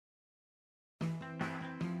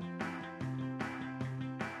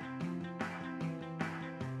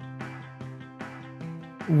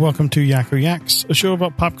Welcome to Yakko Yaks, a show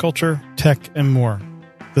about pop culture, tech, and more.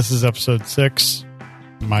 This is episode 6,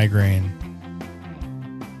 Migraine.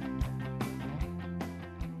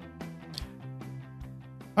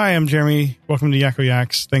 Hi, I'm Jeremy. Welcome to Yakko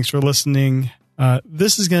Yaks. Thanks for listening.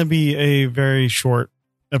 This is going to be a very short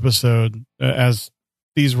episode, as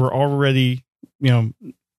these were already,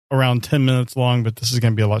 around 10 minutes long, but this is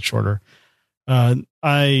going to be a lot shorter.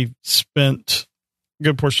 I spent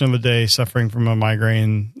good portion of the day suffering from a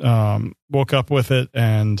migraine, woke up with it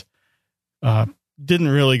and didn't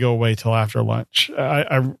really go away till after lunch.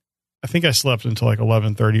 I think I slept until like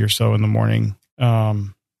 11:30 or so in the morning.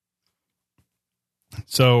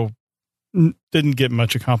 So didn't get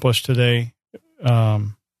much accomplished today.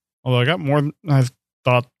 Although I got more than I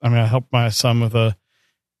thought. I mean, I helped my son with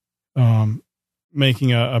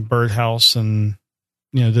making a birdhouse and,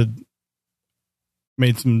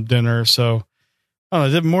 made some dinner. So I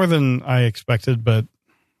did more than I expected, but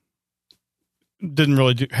didn't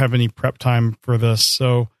really have any prep time for this.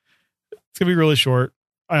 So it's going to be really short.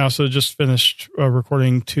 I also just finished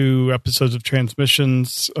recording 2 episodes of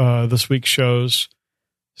Transmissions, this week's shows.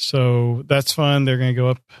 So that's fun. They're going to go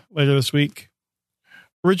up later this week.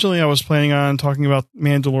 Originally, I was planning on talking about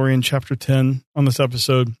Mandalorian Chapter 10 on this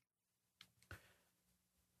episode.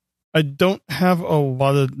 I don't have a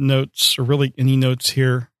lot of notes, or really any notes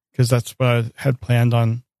here, because that's what I had planned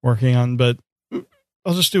on working on. But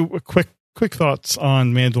I'll just do a quick thoughts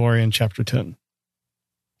on Mandalorian Chapter 10.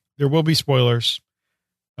 There will be spoilers.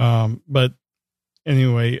 But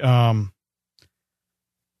anyway,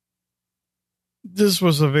 this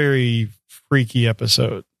was a very freaky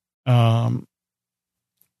episode. The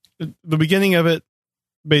beginning of it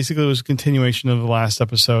basically was a continuation of the last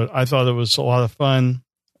episode. I thought it was a lot of fun.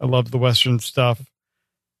 I love the Western stuff.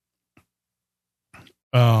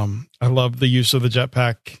 I love the use of the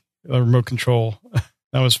jetpack, remote control.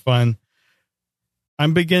 That was fun.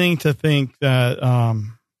 I'm beginning to think that,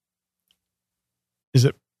 is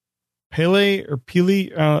it Pele or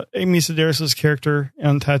Peely? Amy Sedaris' character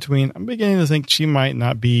on Tatooine. I'm beginning to think she might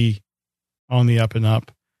not be on the up and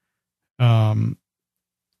up.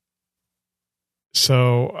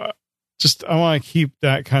 So just, I want to keep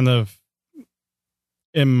that kind of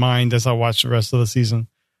in mind as I watch the rest of the season.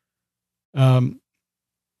 But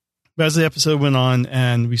as the episode went on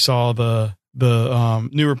and we saw the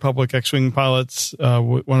New Republic X-Wing pilots,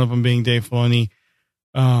 one of them being Dave Filoni,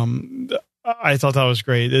 I thought that was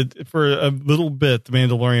great. For a little bit, The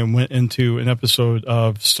Mandalorian went into an episode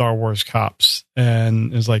of Star Wars Cops,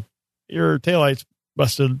 and it was like, your taillights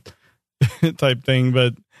busted type thing,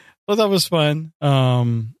 but I thought that was fun.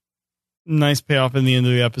 Nice payoff in the end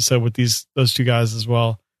of the episode with those 2 guys as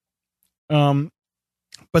well.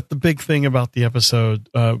 But the big thing about the episode,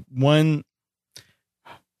 one,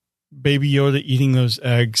 Baby Yoda eating those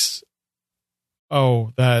eggs.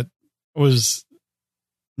 Oh, that was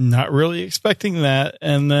not really expecting that.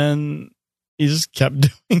 And then he just kept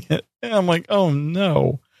doing it. And I'm like, oh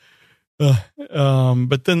no.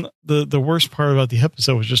 But then the worst part about the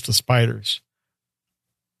episode was just the spiders.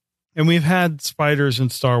 And we've had spiders in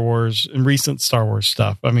Star Wars, in recent Star Wars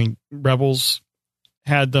stuff. I mean, Rebels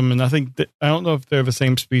had them, and I don't know if they're the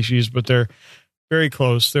same species, but they're very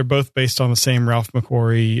close. They're both based on the same Ralph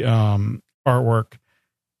McQuarrie artwork.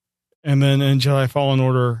 And then in Jedi Fallen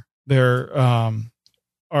Order, there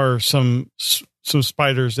are some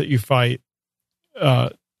spiders that you fight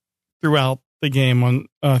throughout the game. On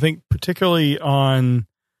I think particularly on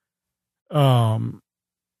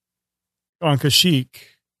Kashyyyk,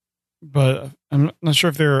 but I'm not sure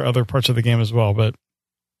if there are other parts of the game as well. But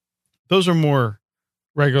those are more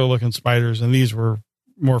regular looking spiders, and these were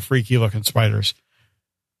more freaky looking spiders.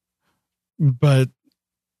 But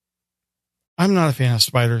I'm not a fan of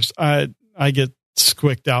spiders. I get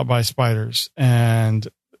squicked out by spiders, and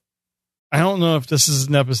I don't know if this is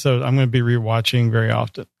an episode I'm going to be rewatching very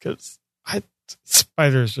often, because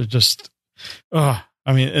spiders are just,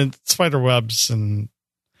 and spider webs, and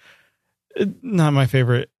not my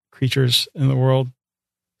favorite creatures in the world.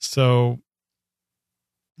 So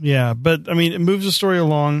yeah, but I mean, it moves the story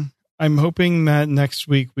along. I'm hoping that next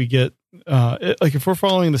week we get, if we're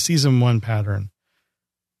following the season 1 pattern,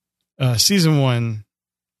 season 1,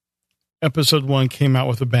 episode 1 came out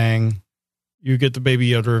with a bang. You get the Baby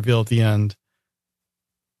Yoda reveal at the end.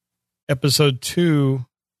 Episode 2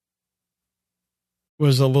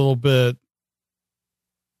 was a little bit,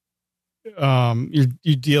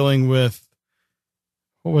 you're dealing with,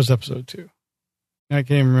 what was episode 2? I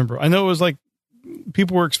can't even remember. I know it was like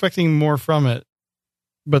people were expecting more from it,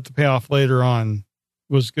 but the payoff later on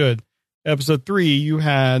was good. Episode 3, you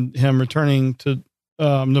had him returning to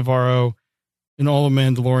Navarro and all the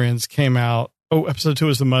Mandalorians came out. Oh, episode 2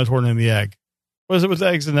 is the Mudhorn and the egg. What is it with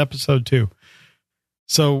eggs in episode 2?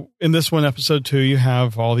 So in this one, episode 2, you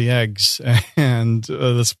have all the eggs and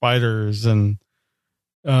the spiders, and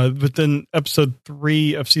but then episode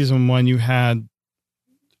 3 of season 1, you had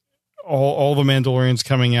all the Mandalorians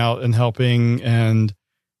coming out and helping, and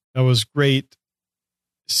that was great.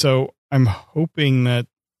 So I'm hoping that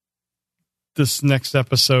this next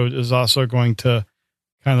episode is also going to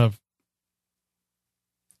kind of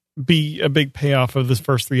be a big payoff of the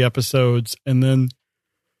first 3 episodes, and then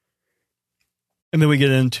we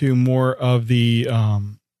get into more of the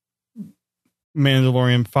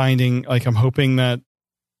Mandalorian finding. Like, I'm hoping that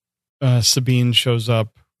Sabine shows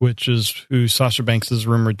up, which is who Sasha Banks is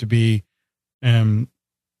rumored to be. And,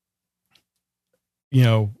 you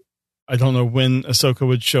know, I don't know when Ahsoka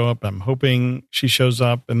would show up. I'm hoping she shows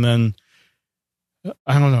up, and then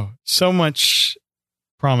I don't know. So much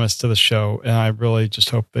promise to the show, and I really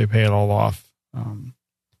just hope they pay it all off.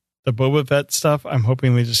 The Boba Fett stuff, I'm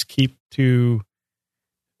hoping they just keep to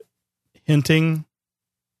hinting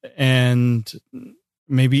and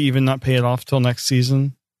maybe even not pay it off till next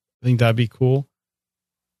season. I think that'd be cool.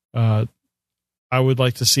 I would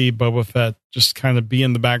like to see Boba Fett just kind of be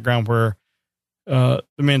in the background where the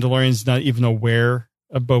Mandalorian's not even aware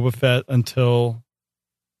of Boba Fett until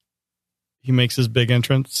he makes his big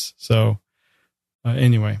entrance. So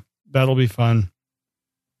anyway, that'll be fun.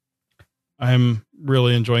 I'm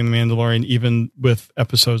really enjoying The Mandalorian, even with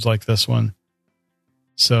episodes like this one.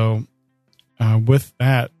 So with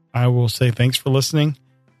that, I will say thanks for listening,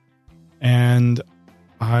 and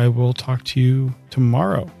I will talk to you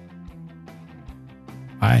tomorrow.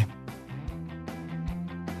 Bye.